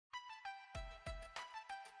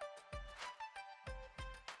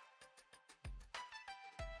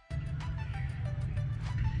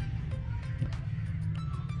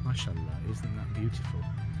Mashallah, isn't that beautiful?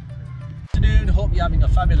 Good afternoon, hope you're having a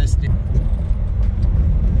fabulous day.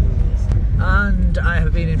 And I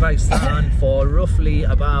have been in Pakistan for roughly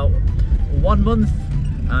about 1 month,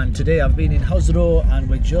 and today I've been in Khosrow, and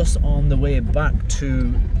we're just on the way back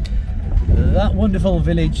to that wonderful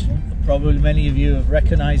village. Probably many of you have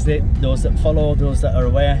recognized it, those that follow, those that are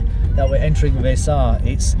aware that we're entering Vaisar.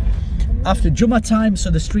 It's after Jummah time,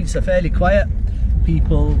 so the streets are fairly quiet.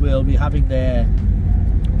 People will be having their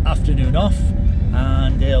afternoon off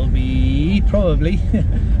and they'll be probably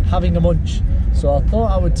having a munch. So I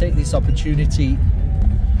thought I would take this opportunity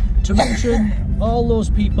to mention all those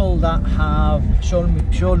people that have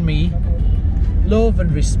shown me love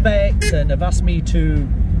and respect and have asked me to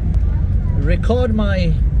record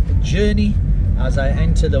my journey as I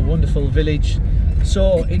enter the wonderful village.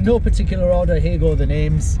 So in no particular order, here go the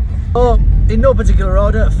names. Oh, in no particular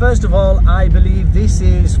order, first of all, I believe this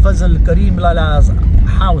is Fazl Karim Lala's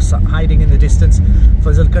house hiding in the distance.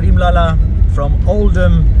 Fazl Karim Lala from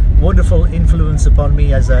Oldham, wonderful influence upon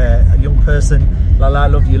me as a young person. Lala, I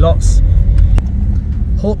love you lots.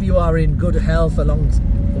 Hope you are in good health along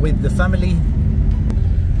with the family.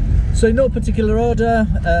 So in no particular order,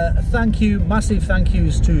 thank you, massive thank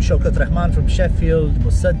yous to Shaukat Rahman from Sheffield,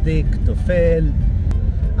 Musaddiq, Tufail,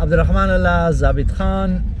 Abdurrahman Allah, Zabit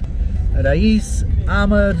Khan, Rais,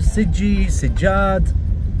 Amr, Sijji, Sijjad,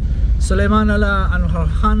 Sulaiman Allah, Anwar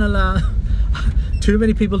Khan Allah. Too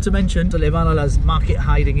many people to mention. Sulaiman Allah's market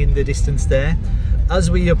hiding in the distance there. As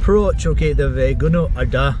we approach, okay, the Veguno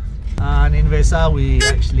Adda, and in Vaisar we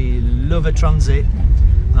actually love a transit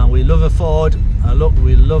and we love a Ford. Look,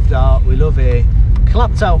 we love a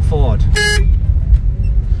clapped out Ford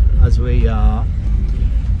as we are.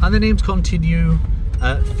 And the names continue.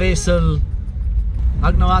 Faisal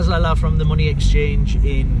Agnawaz Lala from the Money Exchange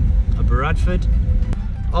in Bradford.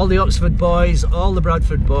 All the Oxford boys, all the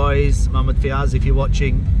Bradford boys, Mohammed Fiaz if you're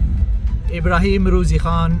watching, Ibrahim Ruzi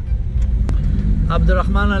Khan,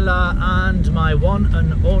 Abdurrahman Allah, and my one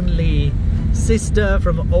and only sister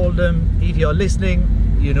from Oldham. If you're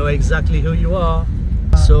listening, you know exactly who you are.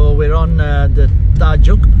 So we're on the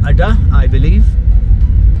Tajuk Adda, I believe,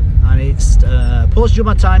 and it's post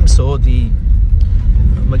Jummah time, so the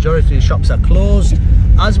majority of the shops are closed.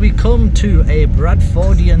 As we come to a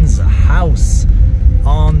Bradfordian's house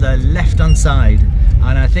on the left hand side,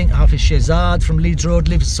 and I think Hafiz Shehzad from Leeds Road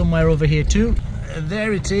lives somewhere over here too.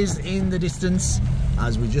 There it is in the distance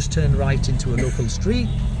as we just turn right into a local street,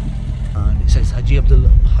 and it says Haji Abdul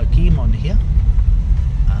Hakim on here.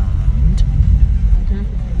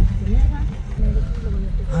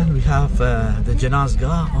 And we have the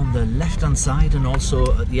Janazgah on the left hand side and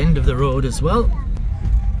also at the end of the road as well.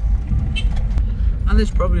 And there's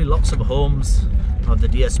probably lots of homes of the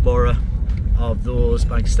diaspora, of those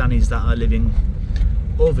Pakistanis that are living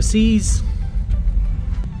overseas.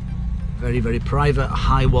 Very, very private,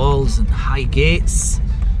 high walls and high gates.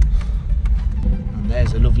 And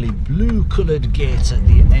there's a lovely blue coloured gate at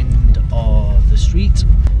the end of the street.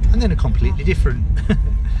 And then a completely different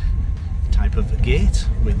type of gate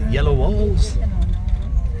with yellow walls.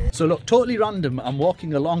 So look, totally random, I'm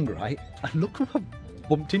walking along, right, and look who I've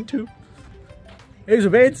bumped into. Hey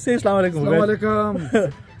Zubayd, say Assalamu alaikum. Assalamu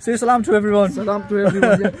alaikum. Say salam to everyone. Salam to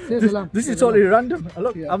everyone. Yeah. Say salam. This is totally random.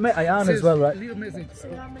 Look, yeah. I met Ayan as well, right? Leave a message.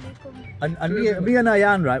 And me and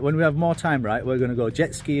Ayan, right, when we have more time, right, we're going to go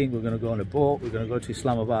jet skiing, we're going to go on a boat, we're going to go to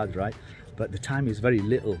Islamabad, right? But the time is very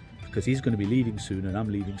little because he's going to be leaving soon and I'm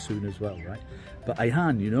leaving soon as well, right? But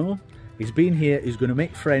Ayan, you know, he's been here, he's going to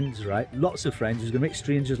make friends, right? Lots of friends, he's going to make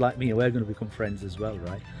strangers like me and we're going to become friends as well,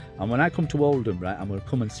 right? And when I come to Oldham, right, I'm going to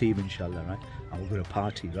come and see him inshallah, right? And we're going to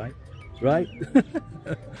party, right? Right?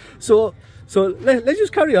 so let's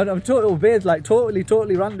just carry on. I'm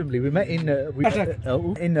totally randomly. We met in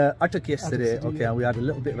Attock yesterday, okay, and we had a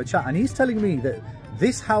little bit of a chat, and he's telling me that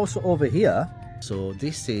this house over here, so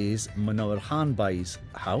this is Munawar Khan Bai's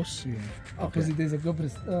house. Yeah. Opposite there's a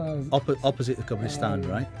opposite the Qabristan,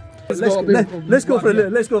 right? Let's go for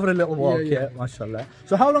a little walk, yeah, mashallah.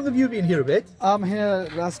 So how long have you been here, Abid? I'm here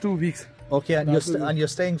last 2 weeks. Okay, and you're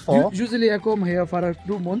staying for? Usually I come here for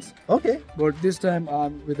 2 months. Okay. But this time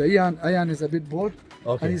I'm with Ayan. Ayan is a bit bored.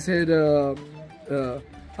 Okay. And he said,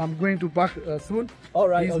 I'm going to back soon. All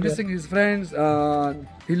right. He's missing his friends.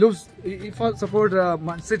 He support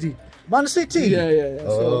Man City. Man City? Yeah.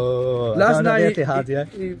 Oh, so last night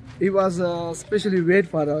he was especially wait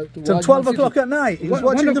for to till 12 o'clock at night. He was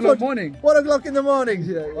watching the morning. 1 o'clock in the morning.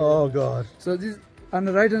 Yeah. Oh God. So this on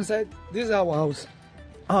the right hand side, this is our house.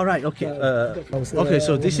 All right. Okay. Okay.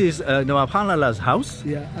 So this is Nawab Khan Lala's house.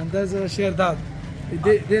 Yeah, and there's a Shehzad.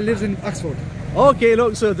 They live in Oxford. Okay,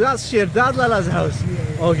 look, so that's Shirdad Lala's house.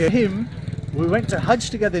 Okay, him, we went to Hajj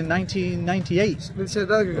together in 1998. With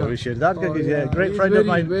Shirdad Gaga. Oh, Shirdad Gaga, yeah, great He's friend of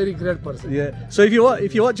mine. Very great person. Yeah. So if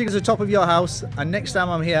you're watching at the top of your house, and next time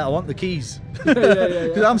I'm here, I want the keys. Yeah.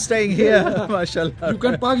 Because I'm staying here, mashallah. You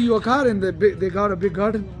can park your car in the big, they got a big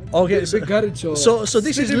garden. Okay, Big garage. So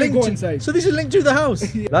this is linked. Go inside. So this is linked to the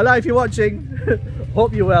house. Lala, if you're watching,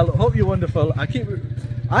 hope you're well. Hope you're wonderful.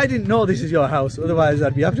 I didn't know this is your house. Otherwise,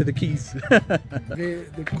 I'd be after the keys.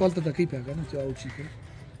 they call it the keeper.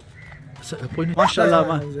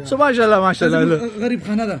 MashaAllah. So MashaAllah. Look. غريب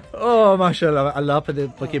خانة. Oh, MashaAllah. Allah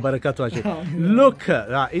paki barakat wajhi. Look at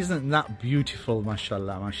that. Isn't that beautiful?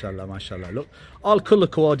 MashaAllah. Look, all color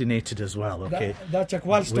coordinated as well. Okay. That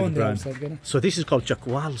Chakwal stone there. So this is called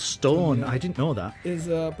Chakwal stone. I didn't know that. Is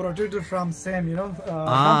protected from same, you know.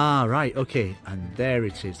 Right. Okay. And there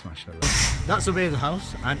it is. MashaAllah. That's Ubaid's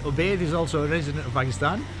house, and Ubaid is also a resident of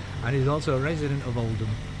Pakistan, and he's also a resident of Oldham.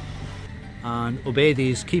 And Ubaid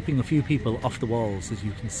is keeping a few people off the walls, as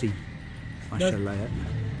you can see. MashaAllah. A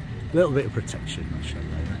little bit of protection,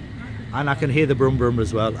 MashaAllah. Yeah. And I can hear the brum brum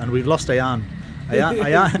as well. And we've lost Ayan.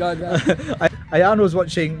 Ayan was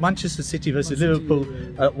watching Manchester City versus Liverpool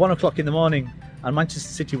at 1 o'clock in the morning, and Manchester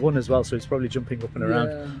City won as well, so it's probably jumping up and around.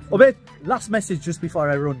 Yeah. Ubaid, last message just before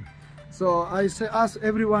I run. So I say ask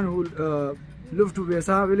everyone who live to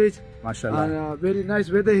Vesa village. MashaAllah. And very nice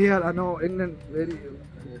weather here. I know England very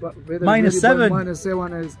weather -7.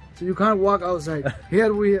 -7 is, so you can't walk outside.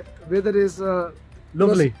 Here weather is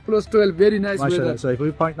Lovely. plus 12. Very nice MashaAllah. weather. So if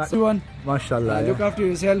we point that, Everyone, MashaAllah. look after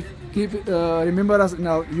yourself. Keep remember us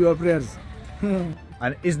now. Your prayers.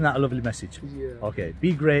 And isn't that a lovely message? Yeah. Okay.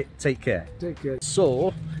 Be great. Take care. Take care.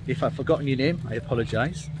 So, if I've forgotten your name, I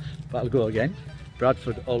apologise, but I'll go again.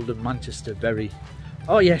 Bradford, Oldham, Manchester, Bury.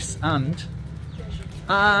 Oh yes, and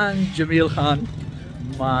Jamil Khan,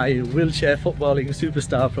 my wheelchair footballing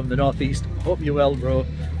superstar from the northeast. Hope you're well, bro.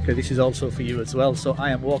 Okay, this is also for you as well. So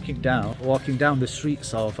I am walking down the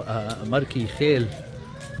streets of Marki Khail.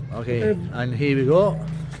 Okay, and here we go.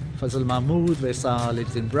 Fazal Mahmood, Vesa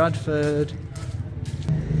lives in Bradford.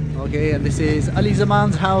 Okay, and this is Ali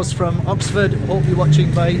Zaman's house from Oxford. Hope you're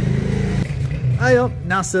watching, bye. Hiya,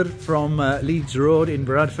 Nasser from Leeds Road in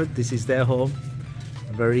Bradford. This is their home.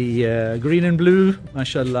 Very green and blue,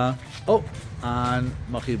 mashallah. Oh, and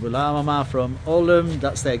Mahibullah Mama from Oldham.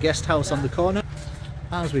 That's their guest house on the corner.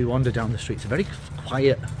 As we wander down the street, it's a very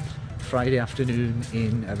quiet Friday afternoon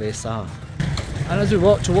in Vesa. And as we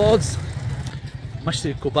walk towards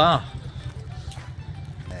Masjid Quba,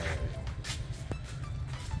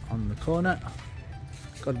 on the corner,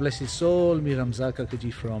 God bless his soul, Miram Zaka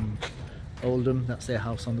Kaji from Oldham, that's their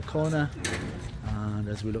house on the corner. And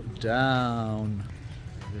as we look down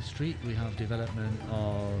the street, we have development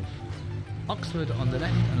of Oxford on the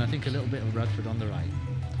left, and I think a little bit of Bradford on the right.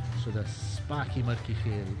 So the Sparky Marki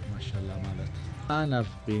Khail, mashallah malat. And I've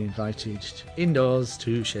been invited indoors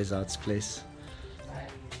to Shehzad's place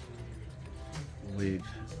with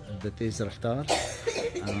the Tez Raftar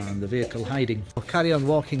and the vehicle hiding. I'll carry on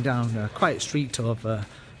walking down a quiet street of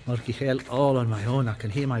Marki Khail all on my own. I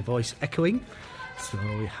can hear my voice echoing. So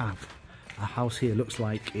we have a house here, looks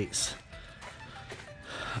like it's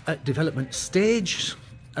at development stage,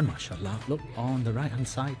 and mashallah, look on the right hand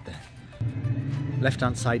side there, left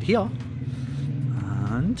hand side here,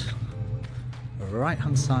 and right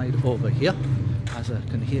hand side over here, as I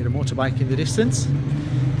can hear a motorbike in the distance.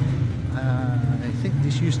 I think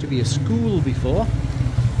this used to be a school before.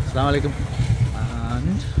 Assalamu alaikum.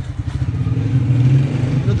 And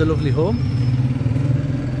another lovely home.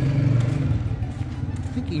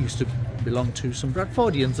 I think it used to belong to some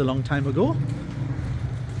Bradfordians a long time ago.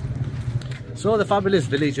 So the fabulous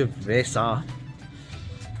village of Vesa,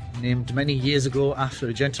 named many years ago after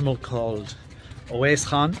a gentleman called Owais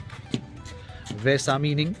Khan. Vesa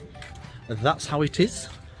meaning that's how it is.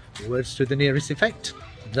 Words to the nearest effect.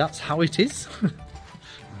 That's how it is. And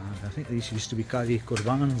I think these used to be Qadi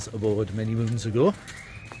Qurban's abode many moons ago.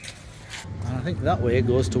 And I think that way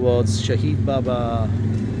goes towards Shaheed Baba,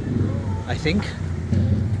 I think.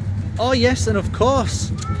 Oh yes, and of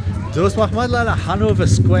course, Dost Mahmad Lala, Hanover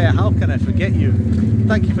Square. How can I forget you?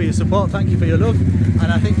 Thank you for your support, thank you for your love.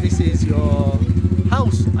 And I think this is your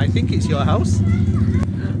house. I think it's your house.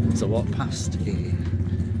 So walk past a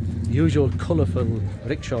usual colourful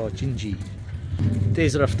rickshaw Jinji,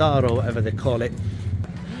 Tez Raftar or whatever they call it.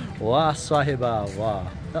 Wah Sahiba, wow,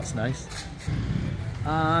 that's nice.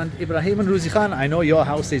 And Ibrahim and Ruzi Khan, I know your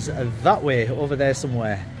house is that way, over there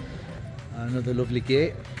somewhere. Another lovely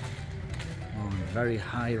gate. Oh, very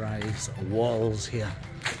high rise walls here.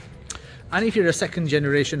 And if you're a second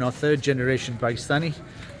generation or third generation Pakistani,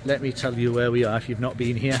 let me tell you where we are if you've not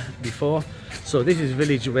been here before. So this is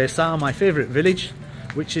village Vaisar, my favourite village,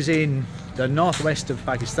 which is in the northwest of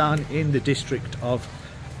Pakistan in the district of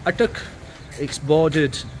Attock. It's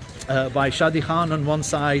bordered by Shadi Khan on one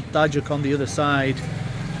side, Tajuk on the other side,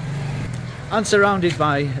 and surrounded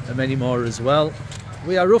by many more as well.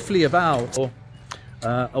 We are roughly about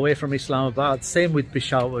away from Islamabad, same with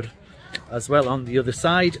Peshawar as well on the other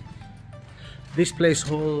side. This place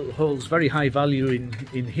holds very high value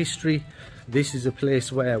in history. This is a place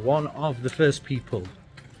where one of the first people,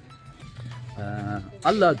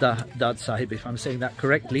 Allah Dad Sahib, if I'm saying that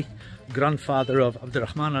correctly, grandfather of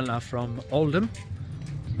Abdurrahman Allah from Oldham,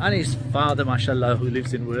 and his father, mashallah, who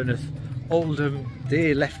lives in Werneth, Oldham,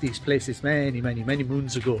 they left these places many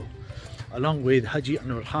moons ago, along with Haji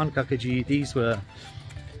Anwar Khan Kakaji. These were,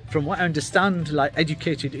 from what I understand, like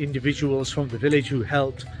educated individuals from the village who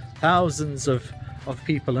helped thousands of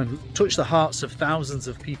people and touched the hearts of thousands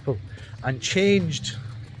of people and changed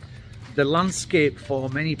the landscape for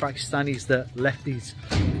many Pakistanis that left these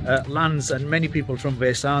lands, and many people from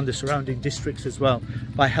Vaisar and the surrounding districts as well,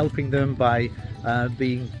 by helping them, by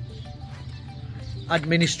being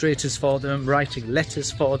administrators for them, writing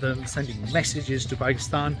letters for them, sending messages to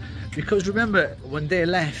Pakistan. Because remember, when they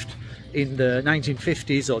left in the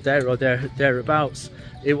 1950s or thereabouts,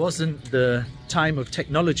 it wasn't the time of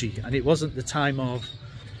technology, and it wasn't the time of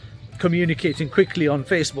communicating quickly on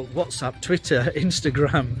Facebook, WhatsApp, Twitter,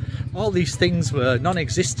 Instagram. All these things were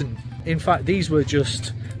non-existent. In fact, these were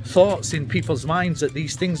just thoughts in people's minds that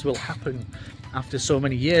these things will happen after so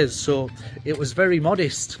many years. So it was very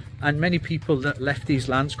modest, and many people that left these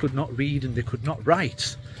lands could not read and they could not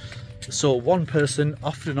write. So one person,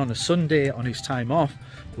 often on a Sunday on his time off,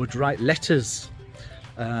 would write letters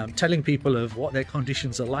telling people of what their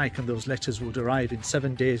conditions are like, and those letters would arrive in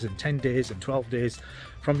 7 days and 10 days and 12 days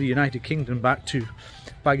from the United Kingdom back to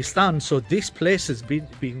Pakistan. So this place has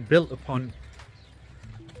been built upon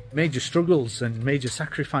major struggles and major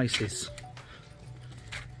sacrifices,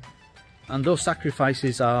 and those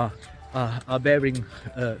sacrifices are bearing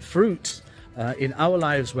fruit in our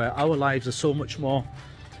lives, where our lives are so much more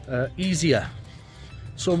easier,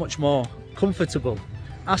 so much more comfortable.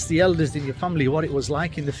 Ask the elders in your family what it was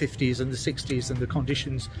like in the 50s and the 60s and the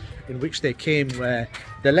conditions in which they came, where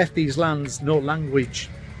they left these lands, no language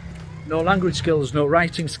skills, no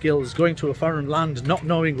writing skills, going to a foreign land, not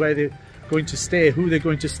knowing where they're going to stay, who they're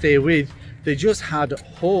going to stay with. They just had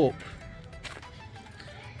hope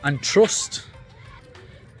and trust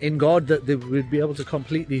in God that they would be able to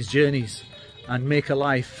complete these journeys and make a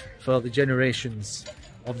life for the generations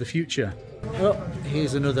of the future. Well,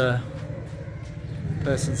 here's another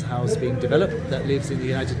person's house being developed that lives in the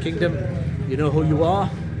United Kingdom. You know who you are.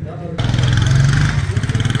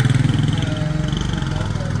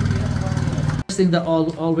 First thing that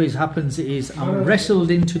always happens is I'm wrestled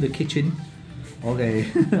into the kitchen. Okay,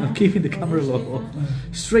 I'm keeping the camera low.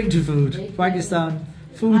 Straight to food. Pakistan,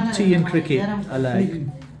 food, tea and cricket alike,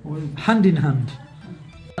 hand in hand.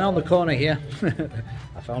 And on the corner here,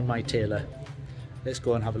 I found my tailor. Let's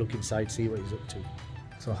go and have a look inside, see what he's up to.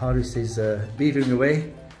 So Haris is beavering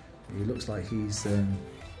away. He looks like he's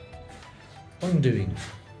undoing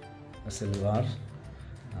a silhouette,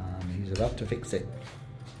 and he's about to fix it.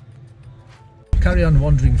 Carry on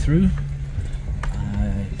wandering through.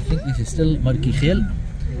 I think this is still Marki Khel,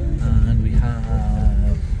 and we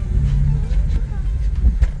have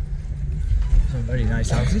some very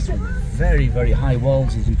nice houses with very high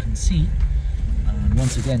walls, as you can see. And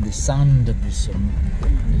once again, there's sand and there's some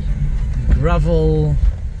gravel.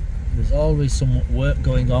 There's always some work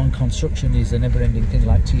going on. Construction is a never-ending thing,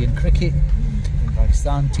 like tea and cricket in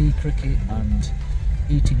Pakistan. Tea, cricket, and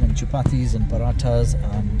eating on chapatis and parathas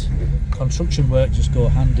and construction work just go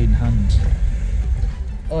hand in hand.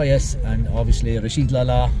 Oh yes, and obviously Rashid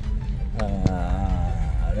Lala,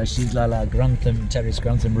 Grantham Terrace,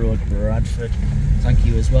 Grantham Road, Bradford. Thank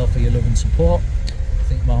you as well for your love and support. I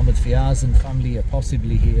think Mohammed Fiaz and family are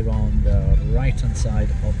possibly here on the right hand side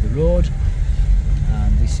of the road.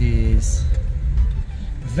 And this is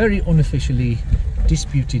very unofficially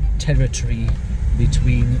disputed territory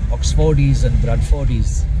between Oxfordies and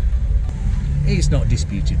Bradfordies. It's not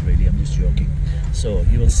disputed really, I'm just joking. So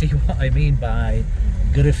you will see what I mean by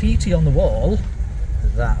graffiti on the wall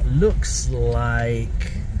that looks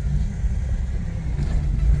like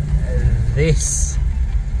this.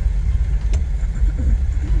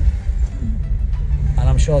 And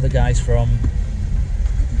I'm sure the guys from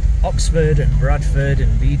Oxford and Bradford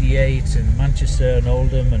and BD8 and Manchester and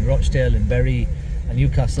Oldham and Rochdale and Bury and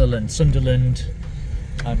Newcastle and Sunderland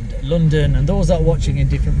and London, and those that are watching in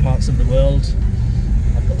different parts of the world,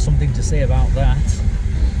 I've got something to say about that.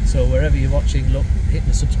 So wherever you're watching, look, hit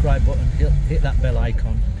the subscribe button, hit that bell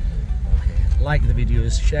icon, okay, like the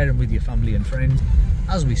videos, share them with your family and friends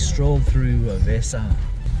as we stroll through Veesa.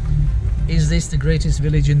 Is this the greatest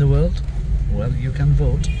village in the world? Well, you can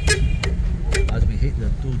vote as we hit the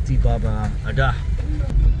Tulti Baba Ada.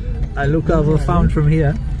 And look what I've found from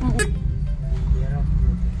here.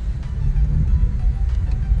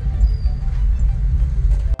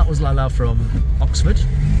 That was Lala from Oxford.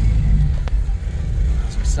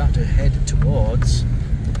 As we start to head towards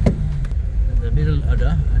the middle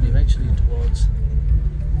Ada and eventually towards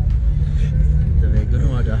the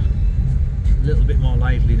Vegano Ada. A little bit more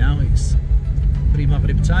lively now, it's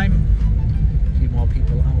pre-Maghrib time. A few more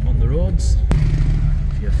people out on the roads.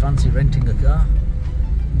 If you fancy renting a car,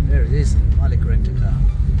 there it is, Malik Rent a Car.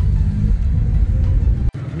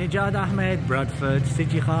 Nijad Ahmed, Bradford,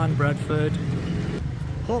 Siji Khan, Bradford.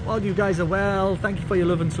 Hope all you guys are well, thank you for your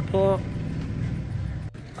love and support.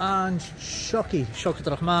 And Shaukat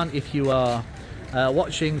Rahman, if you are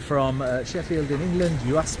watching from Sheffield in England,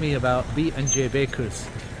 you asked me about B&J Bakers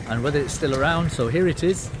and whether it's still around, so here it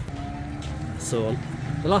is. So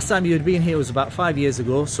the last time you had been here was about 5 years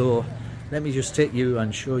ago, so let me just take you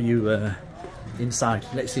and show you inside.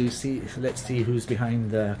 Let's see who's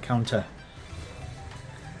behind the counter.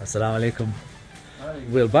 Assalamu alaikum.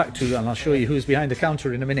 We'll back to, and I'll show you who's behind the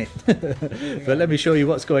counter in a minute. But let me show you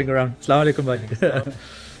what's going around. Assalamu alaikum, bhai.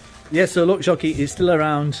 Yeah, so look, Shoki is still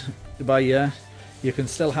around by you can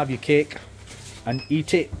still have your cake and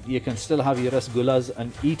eat it. You can still have your rasgullas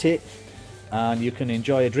and eat it, and you can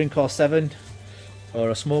enjoy a drink or 7 or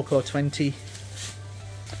a smoke or 20.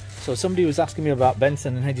 So somebody was asking me about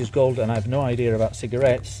Benson and Hedges Gold, and I have no idea about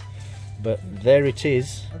cigarettes, but there it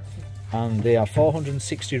is, and they are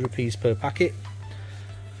 460 rupees per packet.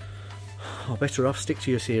 Or better off, stick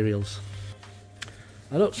to your cereals.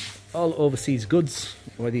 Now look, all overseas goods,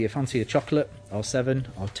 whether you fancy a chocolate or 7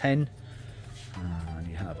 or 10, and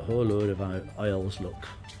you have a whole load of oils. Look,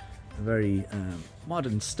 very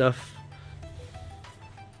modern stuff.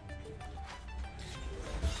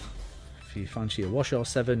 If you fancy a wash or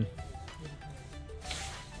 7,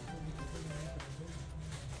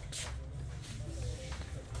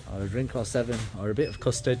 or a drink or 7, or a bit of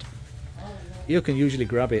custard, you can usually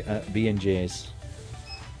grab it at B&J's.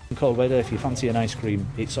 In cold weather, if you fancy an ice cream,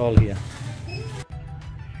 it's all here.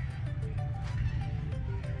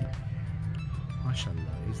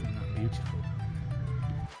 MashaAllah, isn't that beautiful?